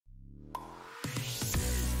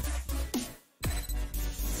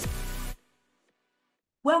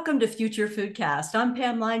Welcome to Future Foodcast. I'm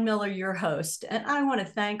Pam Linemiller, your host, and I want to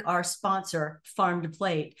thank our sponsor, Farm to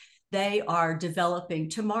Plate. They are developing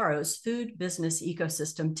tomorrow's food business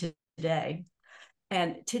ecosystem today.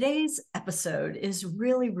 And today's episode is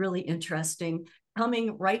really, really interesting.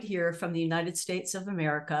 Coming right here from the United States of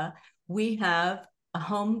America, we have a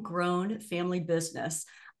homegrown family business.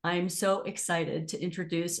 I'm so excited to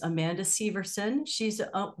introduce Amanda Severson. She's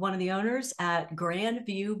one of the owners at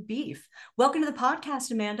Grandview Beef. Welcome to the podcast,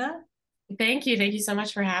 Amanda. Thank you. Thank you so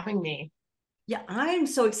much for having me. Yeah, I'm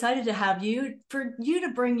so excited to have you, for you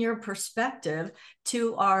to bring your perspective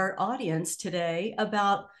to our audience today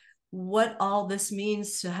about what all this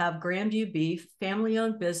means to have Grandview Beef,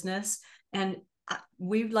 family-owned business, and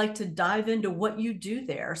we'd like to dive into what you do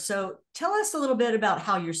there. So tell us a little bit about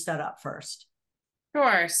how you're set up first.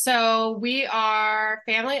 Sure. So we are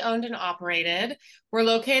family owned and operated. We're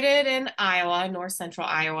located in Iowa, north central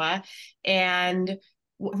Iowa. And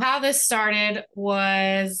how this started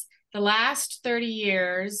was the last 30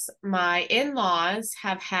 years, my in-laws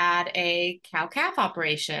have had a cow-calf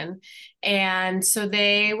operation. And so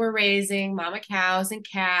they were raising mama cows and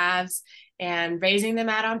calves and raising them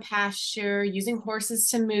out on pasture, using horses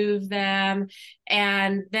to move them.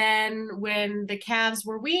 And then when the calves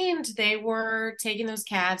were weaned, they were taking those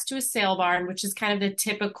calves to a sale barn, which is kind of the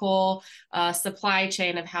typical supply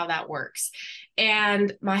chain of how that works.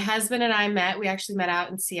 And my husband and I met, we actually met out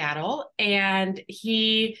in Seattle, and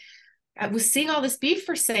I was seeing all this beef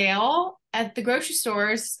for sale at the grocery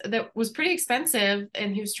stores that was pretty expensive.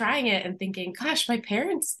 And he was trying it and thinking, gosh, my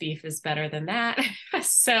parents' beef is better than that.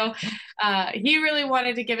 So he really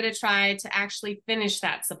wanted to give it a try to actually finish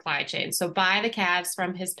that supply chain. So buy the calves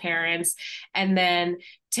from his parents and then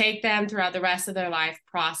take them throughout the rest of their life,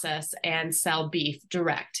 process and sell beef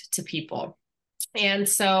direct to people. And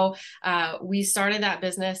so we started that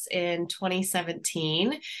business in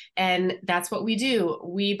 2017, and that's what we do.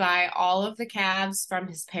 We buy all of the calves from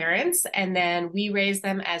his parents, and then we raise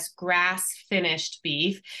them as grass-finished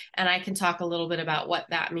beef. And I can talk a little bit about what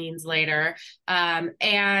that means later.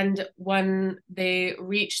 And when they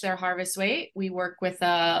reach their harvest weight, we work with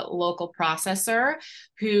a local processor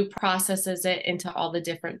who processes it into all the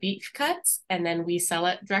different beef cuts, and then we sell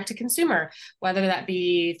it direct to consumer, whether that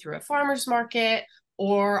be through a farmer's market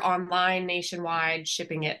or online nationwide,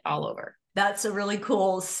 shipping it all over. That's a really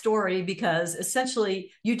cool story because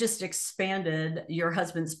essentially you just expanded your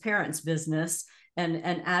husband's parents' business and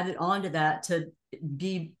added on to that to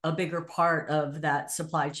be a bigger part of that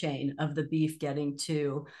supply chain of the beef getting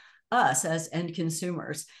to us as end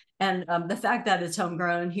consumers. And the fact that it's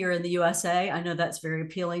homegrown here in the USA, I know that's very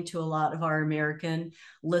appealing to a lot of our American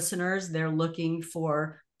listeners. They're looking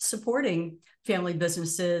for supporting family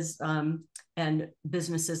businesses and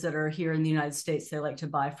businesses that are here in the United States. They like to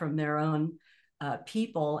buy from their own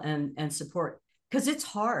people and support, because it's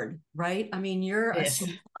hard, right? I mean, you're a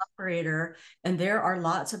small operator, and there are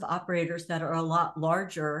lots of operators that are a lot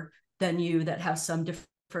larger than you that have some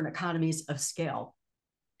different economies of scale.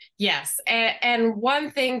 Yes. And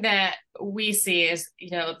one thing that we see is,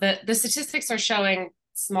 the statistics are showing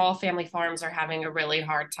small family farms are having a really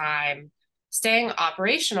hard time staying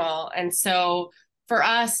operational. And so for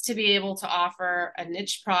us to be able to offer a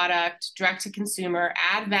niche product direct to consumer,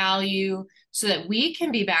 add value so that we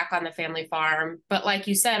can be back on the family farm, but like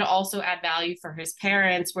you said, also add value for his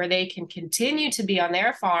parents where they can continue to be on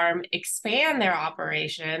their farm, expand their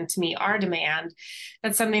operation to meet our demand.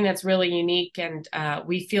 That's something that's really unique. And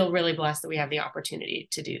we feel really blessed that we have the opportunity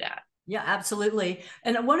to do that. Yeah, absolutely.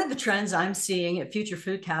 And one of the trends I'm seeing at Future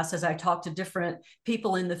Foodcast as I talk to different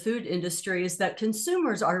people in the food industry is that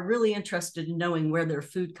consumers are really interested in knowing where their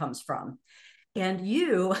food comes from. And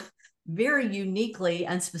you very uniquely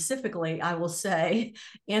and specifically, I will say,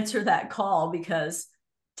 answer that call, because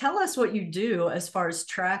tell us what you do as far as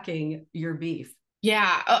tracking your beef.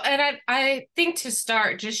 Yeah. And I think to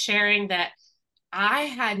start, just sharing that I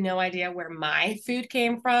had no idea where my food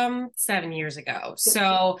came from 7 years ago.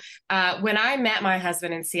 So when I met my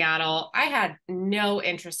husband in Seattle, I had no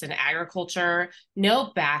interest in agriculture,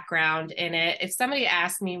 no background in it. If somebody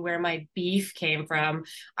asked me where my beef came from,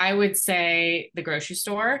 I would say the grocery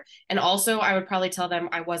store. And also, I would probably tell them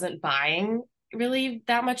I wasn't buying really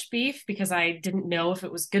that much beef because I didn't know if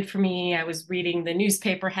it was good for me. I was reading the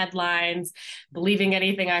newspaper headlines, believing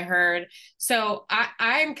anything I heard. So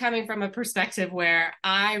I'm coming from a perspective where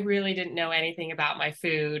I really didn't know anything about my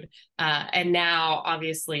food. And now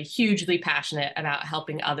obviously hugely passionate about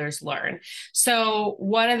helping others learn. So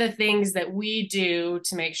one of the things that we do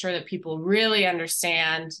to make sure that people really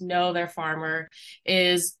understand, know their farmer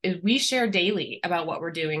is we share daily about what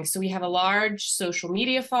we're doing. So we have a large social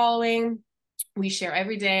media following. We share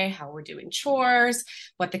every day how we're doing chores,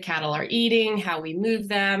 what the cattle are eating, how we move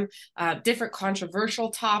them, different controversial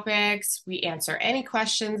topics. We answer any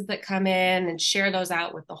questions that come in and share those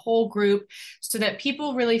out with the whole group so that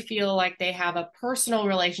people really feel like they have a personal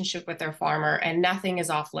relationship with their farmer and nothing is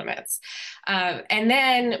off limits. And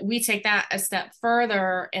then we take that a step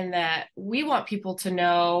further in that we want people to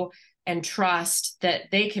know and trust that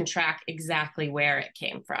they can track exactly where it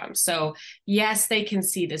came from. So yes, they can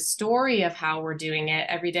see the story of how we're doing it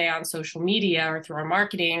every day on social media or through our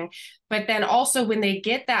marketing. But then also when they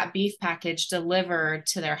get that beef package delivered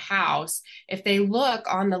to their house, if they look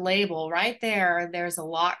on the label right there, there's a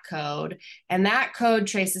lot code. And that code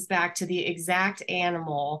traces back to the exact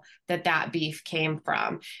animal that that beef came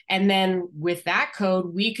from. And then with that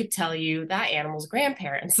code, we could tell you that animal's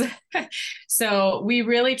grandparents. So we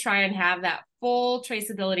really try and have that full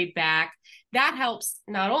traceability back. That helps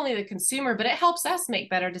not only the consumer, but it helps us make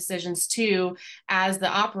better decisions too as the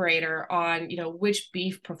operator on, which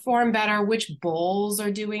beef perform better, which bulls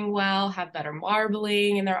are doing well, have better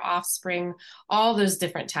marbling in their offspring. All those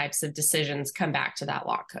different types of decisions come back to that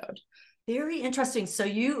lot code. Very interesting. So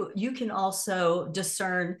you can also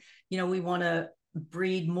discern, we want to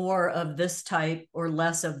breed more of this type or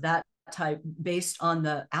less of that type based on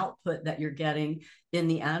the output that you're getting in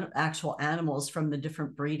the actual animals from the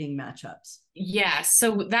different breeding matchups. Yes.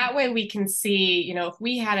 So that way we can see, if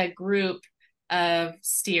we had a group of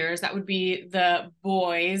steers, that would be the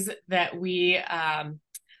boys that we, I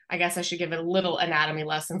guess I should give a little anatomy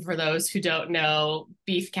lesson for those who don't know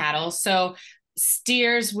beef cattle. So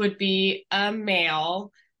steers would be a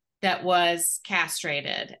male that was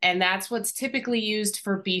castrated, and that's what's typically used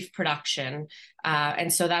for beef production.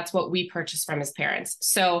 And so that's what we purchased from his parents.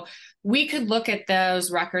 So we could look at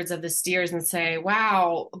those records of the steers and say,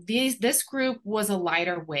 wow, this group was a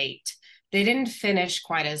lighter weight. They didn't finish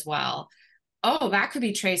quite as well. Oh, that could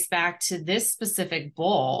be traced back to this specific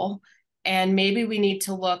bull. And maybe we need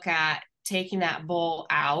to look at taking that bull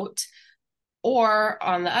out. Or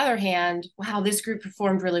on the other hand, wow, this group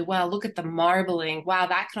performed really well. Look at the marbling. Wow,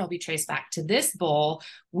 that can all be traced back to this bull.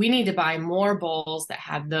 We need to buy more bulls that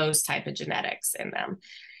have those type of genetics in them.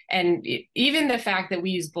 And even the fact that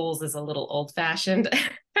we use bulls is a little old fashioned,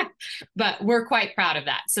 but we're quite proud of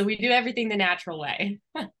that. So we do everything the natural way.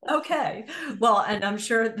 Okay. Well, and I'm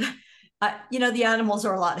sure, the animals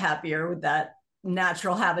are a lot happier with that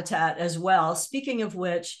natural habitat as well. Speaking of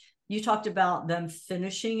which, you talked about them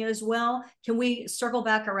finishing as well. Can we circle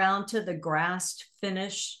back around to the grass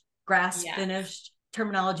finished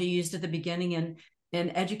terminology used at the beginning and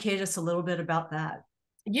educate us a little bit about that?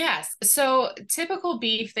 Yes. So typical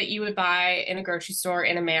beef that you would buy in a grocery store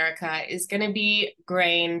in America is going to be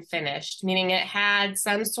grain finished, meaning it had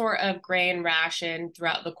some sort of grain ration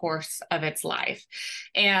throughout the course of its life.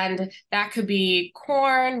 And that could be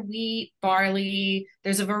corn, wheat, barley.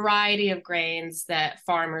 There's a variety of grains that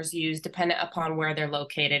farmers use dependent upon where they're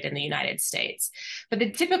located in the United States. But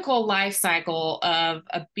the typical life cycle of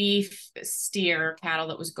a beef steer cattle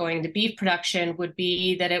that was going to beef production would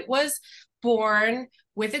be that it was born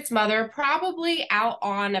with its mother, probably out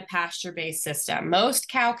on a pasture-based system. Most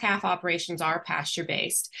cow-calf operations are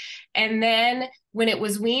pasture-based. And then when it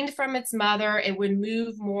was weaned from its mother, it would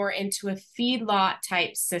move more into a feedlot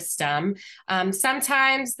type system.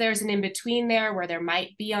 Sometimes there's an in-between there where there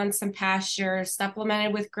might be on some pasture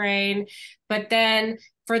supplemented with grain. But then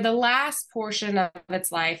for the last portion of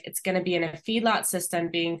its life, it's going to be in a feedlot system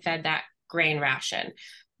being fed that grain ration.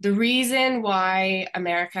 The reason why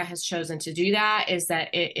America has chosen to do that is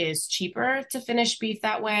that it is cheaper to finish beef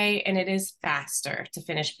that way, and it is faster to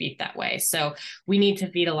finish beef that way. So we need to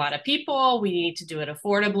feed a lot of people. We need to do it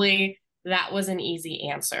affordably. That was an easy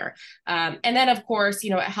answer. And then, of course,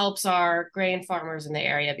 it helps our grain farmers in the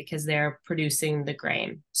area because they're producing the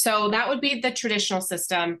grain. So that would be the traditional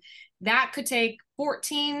system. That could take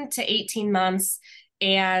 14 to 18 months,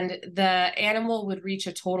 and the animal would reach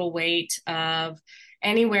a total weight of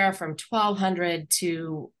anywhere from 1,200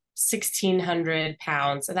 to 1,600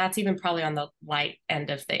 pounds. And that's even probably on the light end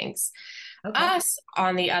of things. Okay. Us,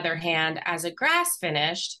 on the other hand, as a grass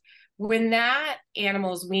finished, when that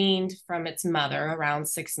animal's weaned from its mother around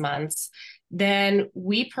 6 months, then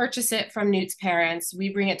we purchase it from Newt's parents.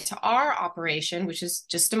 We bring it to our operation, which is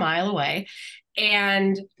just a mile away,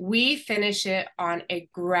 and we finish it on a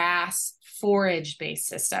grass forage-based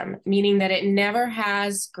system, meaning that it never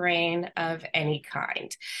has grain of any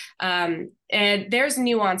kind. And there's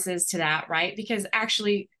nuances to that, right? Because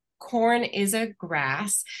actually corn is a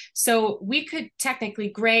grass. So we could technically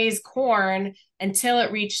graze corn until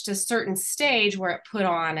it reached a certain stage where it put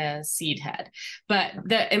on a seed head. But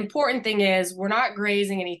the important thing is we're not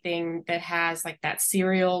grazing anything that has like that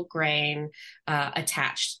cereal grain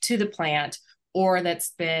attached to the plant, or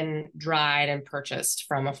that's been dried and purchased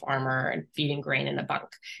from a farmer and feeding grain in a bunk.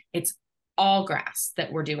 It's all grass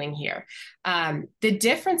that we're doing here. The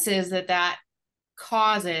differences that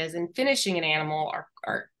causes in finishing an animal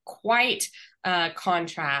are quite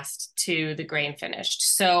contrast to the grain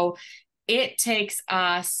finished. So it takes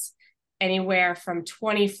us anywhere from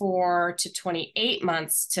 24 to 28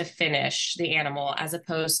 months to finish the animal, as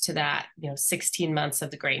opposed to that, 16 months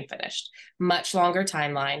of the grain finished, much longer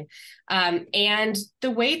timeline. And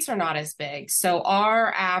the weights are not as big. So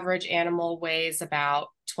our average animal weighs about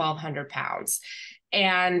 1,200 pounds.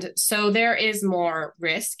 And so there is more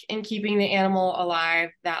risk in keeping the animal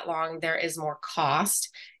alive that long. There is more cost.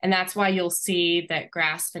 And that's why you'll see that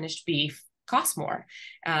grass finished beef costs more.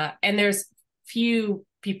 And there's few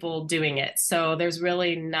people doing it. So there's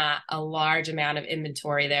really not a large amount of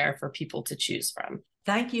inventory there for people to choose from.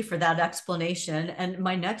 Thank you for that explanation. And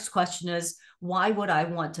my next question is, why would I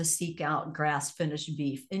want to seek out grass finished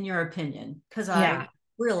beef, in your opinion? Because I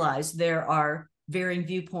realize there are varying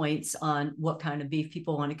viewpoints on what kind of beef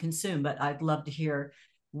people want to consume, but I'd love to hear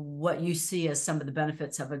what you see as some of the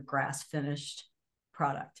benefits of a grass finished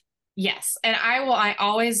product. Yes. And I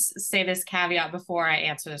always say this caveat before I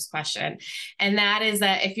answer this question. And that is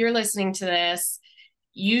that if you're listening to this,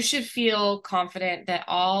 you should feel confident that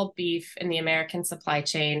all beef in the American supply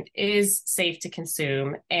chain is safe to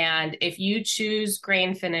consume. And if you choose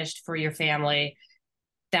grain finished for your family,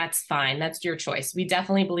 that's fine. That's your choice. We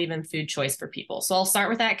definitely believe in food choice for people. So I'll start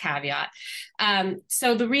with that caveat.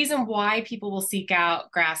 So the reason why people will seek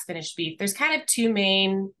out grass finished beef, there's kind of two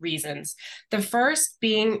main reasons. The first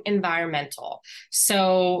being environmental.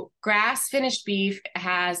 So grass finished beef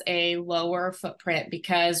has a lower footprint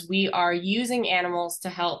because we are using animals to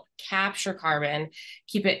help capture carbon,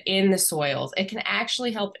 keep it in the soils. It can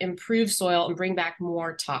actually help improve soil and bring back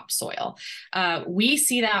more topsoil. We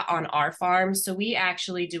see that on our farm. So we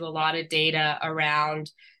actually do a lot of data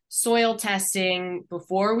around soil testing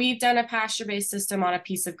before we've done a pasture-based system on a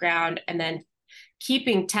piece of ground, and then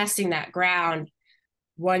testing that ground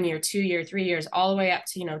 1 year, 2 year, 3 years, all the way up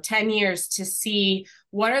to 10 years, to see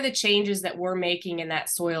what are the changes that we're making in that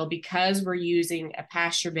soil because we're using a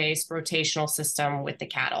pasture-based rotational system with the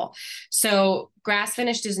cattle. So grass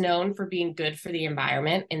finished is known for being good for the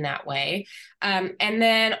environment in that way. And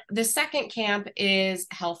then the second camp is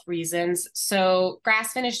health reasons. So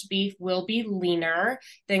grass finished beef will be leaner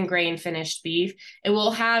than grain finished beef. It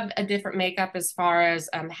will have a different makeup as far as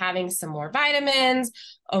having some more vitamins,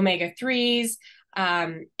 omega-3s.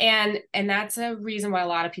 And that's a reason why a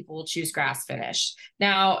lot of people will choose grass finished.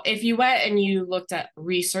 Now, if you went and you looked at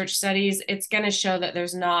research studies, it's going to show that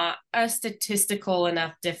there's not a statistical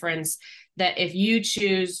enough difference that if you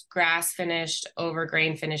choose grass finished over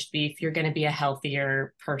grain finished beef, you're going to be a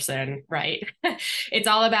healthier person, right? It's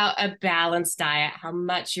all about a balanced diet, how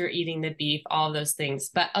much you're eating the beef, all of those things.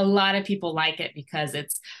 But a lot of people like it because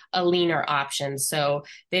it's a leaner option. So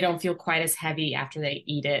they don't feel quite as heavy after they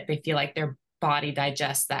eat it. They feel like their body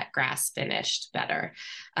digests that grass finished better.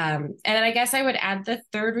 And then I guess I would add the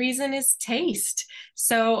third reason is taste.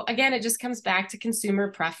 So again, it just comes back to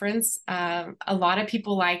consumer preference. A lot of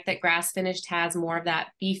people like that grass finished has more of that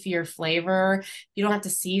beefier flavor. You don't have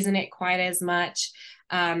to season it quite as much.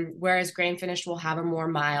 Whereas grain finished will have a more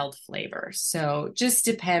mild flavor. So just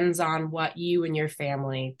depends on what you and your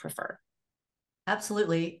family prefer.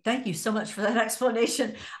 Absolutely. Thank you so much for that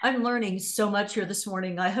explanation. I'm learning so much here this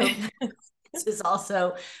morning. I hope this is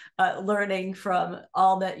also learning from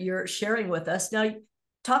all that you're sharing with us. Now,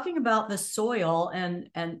 talking about the soil and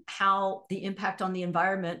how the impact on the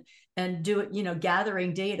environment and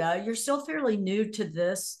gathering data, you're still fairly new to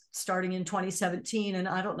this, starting in 2017. And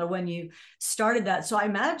I don't know when you started that. So I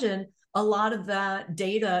imagine a lot of that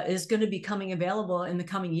data is going to be coming available in the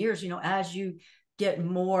coming years, as you get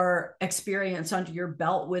more experience under your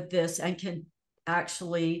belt with this and can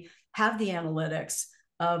actually have the analytics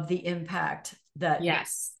of the impact that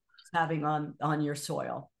it's having on your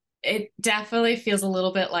soil. It definitely feels a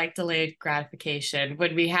little bit like delayed gratification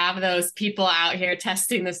when we have those people out here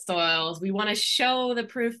testing the soils. We want to show the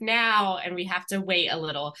proof now, and we have to wait a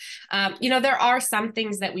little. There are some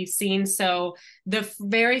things that we've seen. So the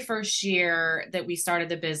very first year that we started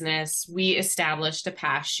the business, we established a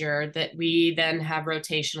pasture that we then have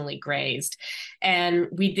rotationally grazed. And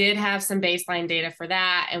we did have some baseline data for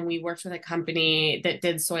that. And we worked with a company that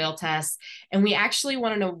did soil tests, and we actually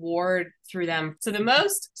won an award through them. So the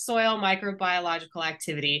most soil microbiological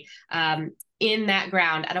activity in that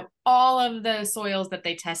ground out of all of the soils that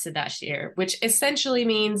they tested that year, which essentially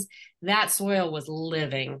means that soil was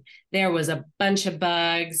living. There was a bunch of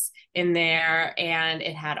bugs in there, and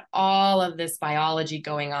it had all of this biology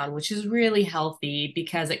going on, which is really healthy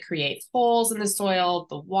because it creates holes in the soil.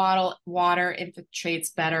 The water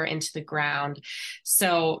infiltrates better into the ground.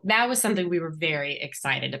 So that was something we were very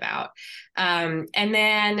excited about. And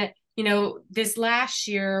then this last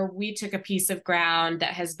year, we took a piece of ground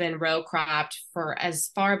that has been row cropped for as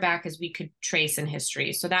far back as we could trace in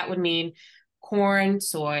history. So that would mean corn,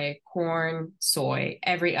 soy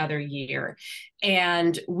every other year.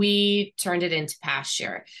 And we turned it into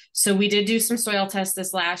pasture. So we did do some soil tests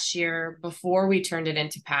this last year before we turned it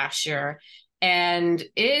into pasture. And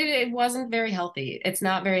it wasn't very healthy. It's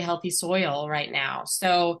not very healthy soil right now.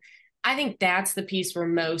 So I think that's the piece we're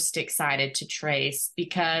most excited to trace,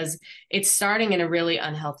 because it's starting in a really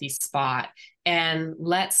unhealthy spot. And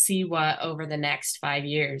let's see what over the next 5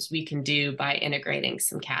 years we can do by integrating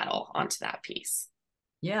some cattle onto that piece.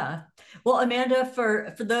 Yeah. Well, Amanda,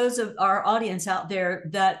 for those of our audience out there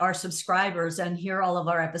that are subscribers and hear all of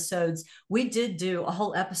our episodes, we did do a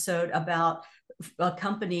whole episode about a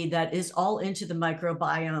company that is all into the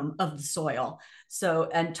microbiome of the soil. So,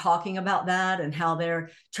 and talking about that and how they're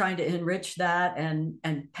trying to enrich that and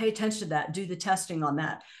pay attention to that, do the testing on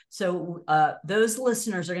that. So those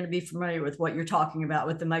listeners are going to be familiar with what you're talking about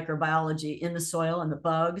with the microbiology in the soil and the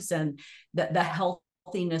bugs and the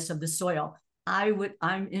healthiness of the soil.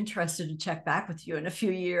 I'm interested to check back with you in a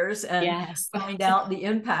few years and find out the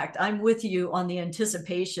impact. I'm with you on the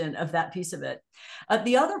anticipation of that piece of it.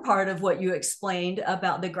 The other part of what you explained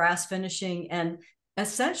about the grass finishing, and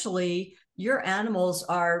essentially your animals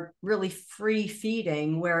are really free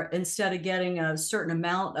feeding, where instead of getting a certain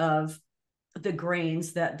amount of the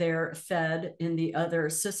grains that they're fed in the other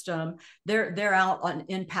system, they're out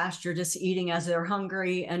in pasture just eating as they're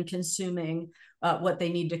hungry and consuming what they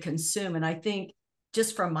need to consume. And I think,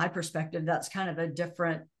 just from my perspective, that's kind of a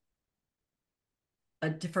different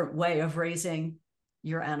way of raising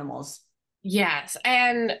your animals. Yes.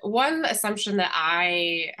 And one assumption that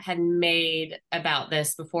I had made about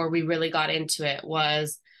this before we really got into it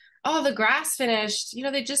was, oh, the grass finished,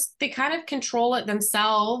 they kind of control it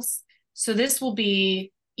themselves. So this will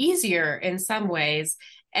be easier in some ways.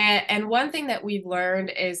 And one thing that we've learned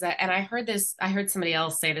is that, and I heard somebody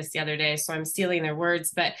else say this the other day, so I'm stealing their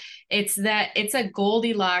words, but it's a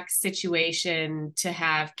Goldilocks situation to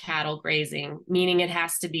have cattle grazing, meaning it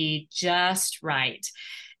has to be just right.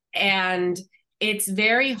 And it's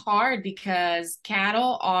very hard because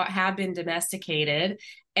cattle have been domesticated.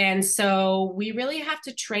 And so we really have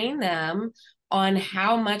to train them on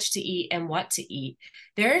how much to eat and what to eat.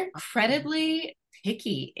 They're incredibly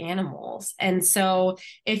picky animals. And so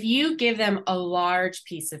if you give them a large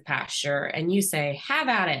piece of pasture and you say, have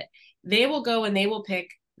at it, they will go and they will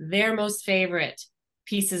pick their most favorite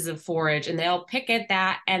pieces of forage, and they'll pick at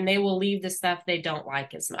that, and they will leave the stuff they don't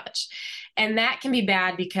like as much. And that can be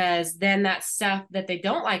bad, because then that stuff that they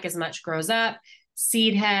don't like as much grows up,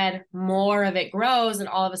 seed head, more of it grows, and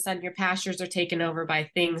all of a sudden your pastures are taken over by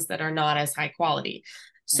things that are not as high quality.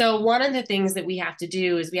 So one of the things that we have to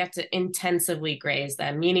do is we have to intensively graze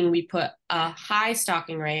them, meaning we put a high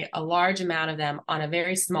stocking rate, a large amount of them on a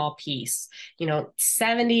very small piece,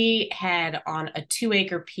 70 head on a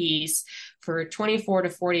 2-acre piece for 24 to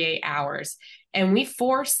 48 hours. And we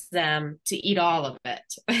force them to eat all of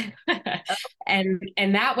it.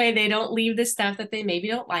 and that way they don't leave the stuff that they maybe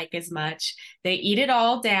don't like as much. They eat it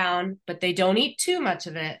all down, but they don't eat too much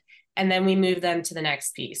of it. And then we move them to the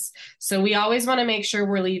next piece. So we always want to make sure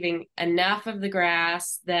we're leaving enough of the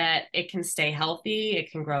grass that it can stay healthy, it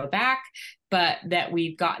can grow back, but that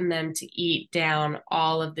we've gotten them to eat down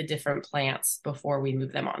all of the different plants before we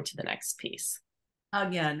move them on to the next piece.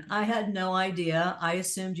 Again, I had no idea. I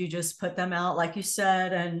assumed you just put them out, like you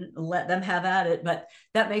said, and let them have at it. But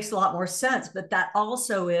that makes a lot more sense. But that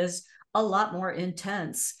also is a lot more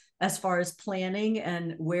intense as far as planning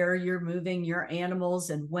and where you're moving your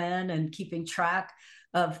animals and when, and keeping track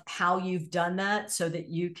of how you've done that so that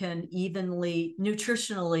you can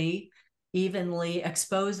nutritionally evenly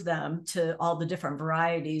expose them to all the different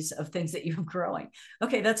varieties of things that you're growing.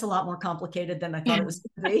 Okay, that's a lot more complicated than I thought it was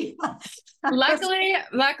going to be.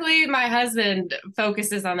 Luckily, my husband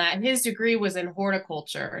focuses on that. His degree was in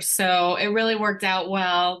horticulture. So it really worked out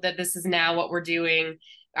well that this is now what we're doing.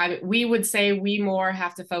 We would say we more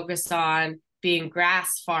have to focus on being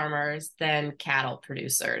grass farmers than cattle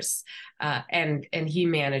producers. And he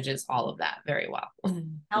manages all of that very well.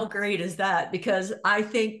 How great is that? Because I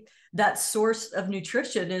think that source of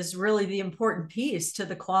nutrition is really the important piece to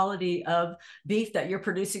the quality of beef that you're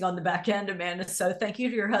producing on the back end, Amanda. So thank you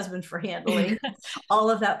to your husband for handling all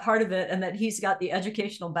of that part of it, and that he's got the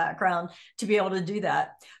educational background to be able to do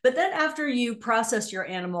that. But then after you process your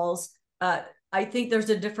animals, I think there's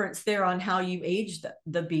a difference there on how you age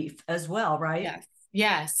the beef as well, right? Yes.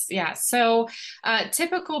 Yes, yeah. So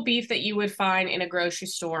typical beef that you would find in a grocery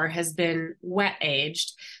store has been wet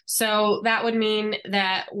aged. So that would mean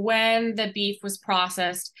that when the beef was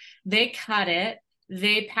processed, they cut it,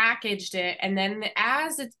 they packaged it, and then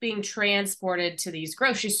as it's being transported to these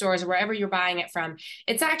grocery stores or wherever you're buying it from,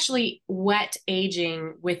 it's actually wet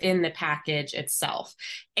aging within the package itself.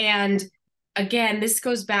 And again, this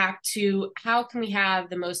goes back to how can we have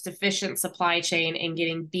the most efficient supply chain in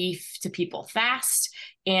getting beef to people fast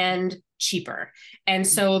and cheaper. And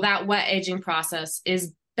so that wet aging process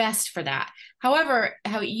is best for that. However,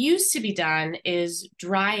 how it used to be done is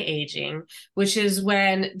dry aging, which is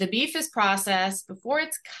when the beef is processed before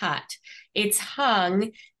it's cut. It's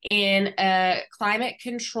hung in a climate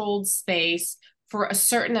controlled space for a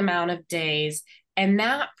certain amount of days. And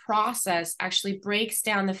that process actually breaks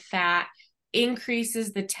down the fat,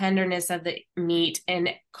 increases the tenderness of the meat, and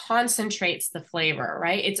concentrates the flavor,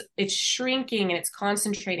 right? It's shrinking and it's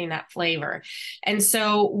concentrating that flavor. And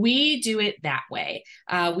so we do it that way.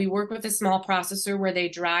 We work with a small processor where they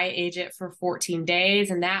dry age it for 14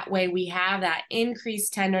 days. And that way we have that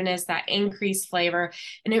increased tenderness, that increased flavor,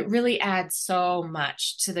 and it really adds so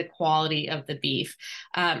much to the quality of the beef.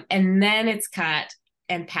 And then it's cut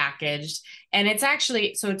and packaged, and it's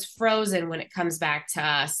actually, so it's frozen when it comes back to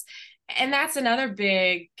us. And that's another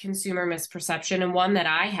big consumer misperception. And one that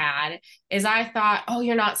I had is I thought, oh,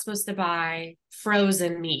 you're not supposed to buy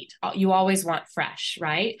frozen meat. You always want fresh,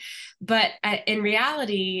 right? But in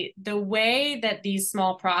reality, the way that these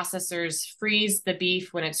small processors freeze the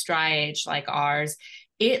beef when it's dry aged like ours,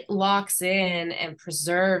 it locks in and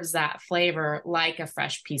preserves that flavor like a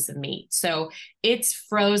fresh piece of meat. So it's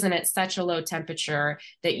frozen at such a low temperature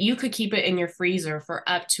that you could keep it in your freezer for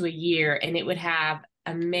up to a year and it would have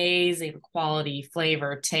amazing quality,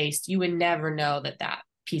 flavor, taste. You would never know that that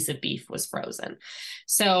piece of beef was frozen.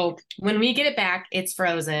 So when we get it back, it's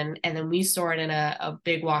frozen, and then we store it in a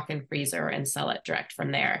big walk-in freezer and sell it direct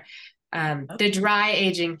from there. The dry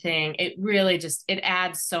aging thing, it really just, it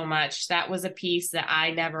adds so much. That was a piece that I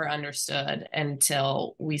never understood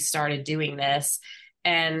until we started doing this.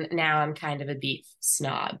 And now I'm kind of a beef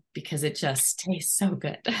snob because it just tastes so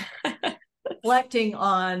good. Reflecting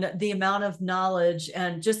on the amount of knowledge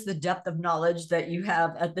and just the depth of knowledge that you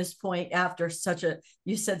have at this point after such a,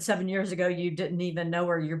 you said 7 years ago, you didn't even know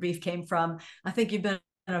where your beef came from. I think you've been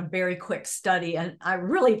in a very quick study, and I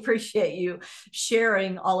really appreciate you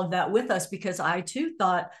sharing all of that with us, because I too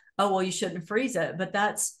thought, oh, well, you shouldn't freeze it. But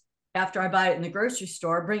that's after I buy it in the grocery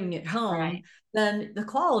store, bringing it home, right, then the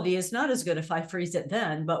quality is not as good if I freeze it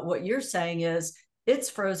then. But what you're saying is,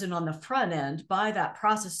 it's frozen on the front end by that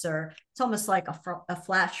processor. It's almost like a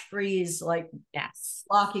flash freeze, like yes,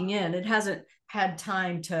 locking in. It hasn't had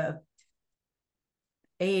time to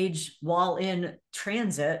age while in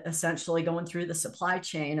transit, essentially going through the supply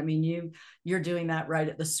chain. I mean, you're doing that right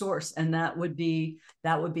at the source, and that would be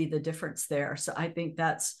the difference there. So I think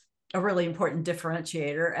that's a really important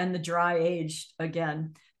differentiator. And the dry aged,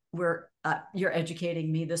 again, you're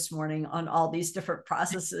educating me this morning on all these different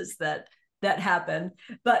processes that happen.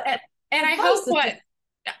 But and I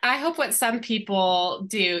hope what some people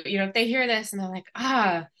do, you know, if they hear this and they're like,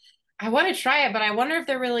 I want to try it, but I wonder if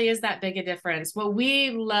there really is that big a difference. What we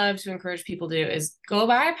love to encourage people to do is go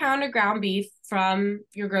buy a pound of ground beef from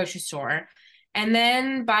your grocery store, and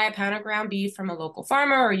then buy a pound of ground beef from a local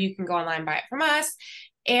farmer, or you can go online and buy it from us,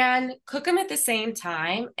 and cook them at the same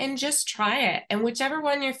time and just try it. And whichever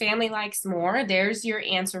one your family likes more, there's your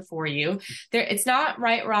answer for you. It's not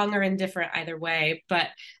right, wrong, or indifferent either way, but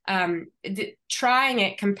trying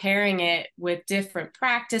it, comparing it with different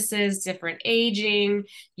practices, different aging,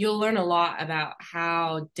 you'll learn a lot about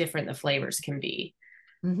how different the flavors can be.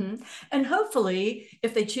 Mm-hmm. And hopefully,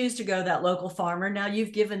 if they choose to go that local farmer, now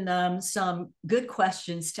you've given them some good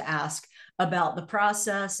questions to ask about the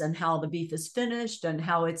process and how the beef is finished and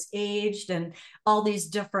how it's aged and all these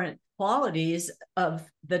different qualities of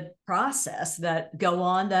the process that go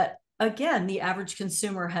on, that again, the average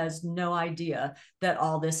consumer has no idea that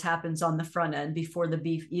all this happens on the front end before the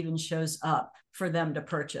beef even shows up for them to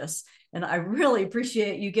purchase. And I really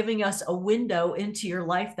appreciate you giving us a window into your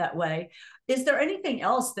life that way. Is there anything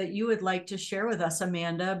else that you would like to share with us,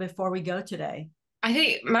 Amanda, before we go today? I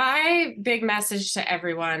think my big message to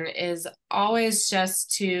everyone is always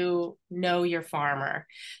just to know your farmer.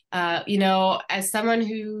 As someone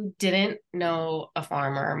who didn't know a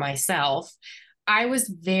farmer myself, I was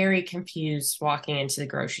very confused walking into the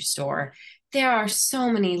grocery store. There are so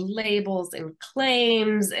many labels and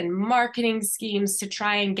claims and marketing schemes to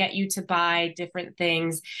try and get you to buy different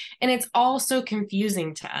things. And it's all so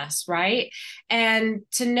confusing to us, right? And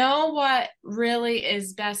to know what really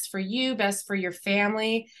is best for you, best for your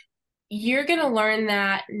family, you're going to learn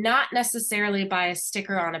that not necessarily by a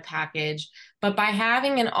sticker on a package, but by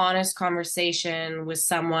having an honest conversation with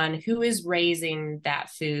someone who is raising that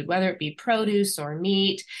food, whether it be produce or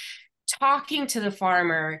meat. Talking to the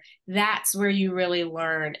farmer, that's where you really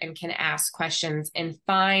learn and can ask questions and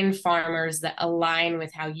find farmers that align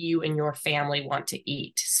with how you and your family want to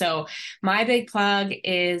eat. So my big plug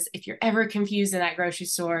is, if you're ever confused in that grocery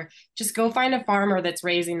store, just go find a farmer that's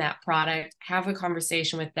raising that product, have a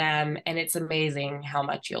conversation with them, and it's amazing how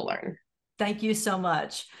much you'll learn. Thank you so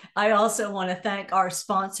much. I also want to thank our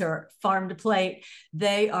sponsor, Farm to Plate.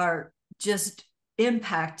 They are just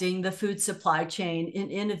impacting the food supply chain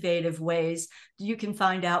in innovative ways. You can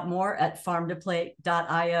find out more at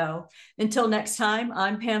farmtoplate.io. Until next time,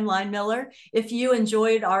 I'm Pam Line-Miller. If you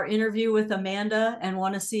enjoyed our interview with Amanda and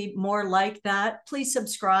want to see more like that, please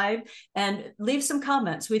subscribe and leave some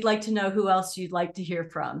comments. We'd like to know who else you'd like to hear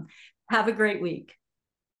from. Have a great week.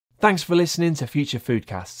 Thanks for listening to Future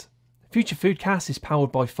Foodcast. Future Foodcast is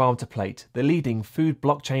powered by Farm to Plate, the leading food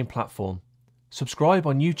blockchain platform. Subscribe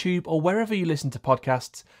on YouTube or wherever you listen to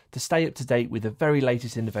podcasts to stay up to date with the very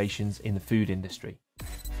latest innovations in the food industry.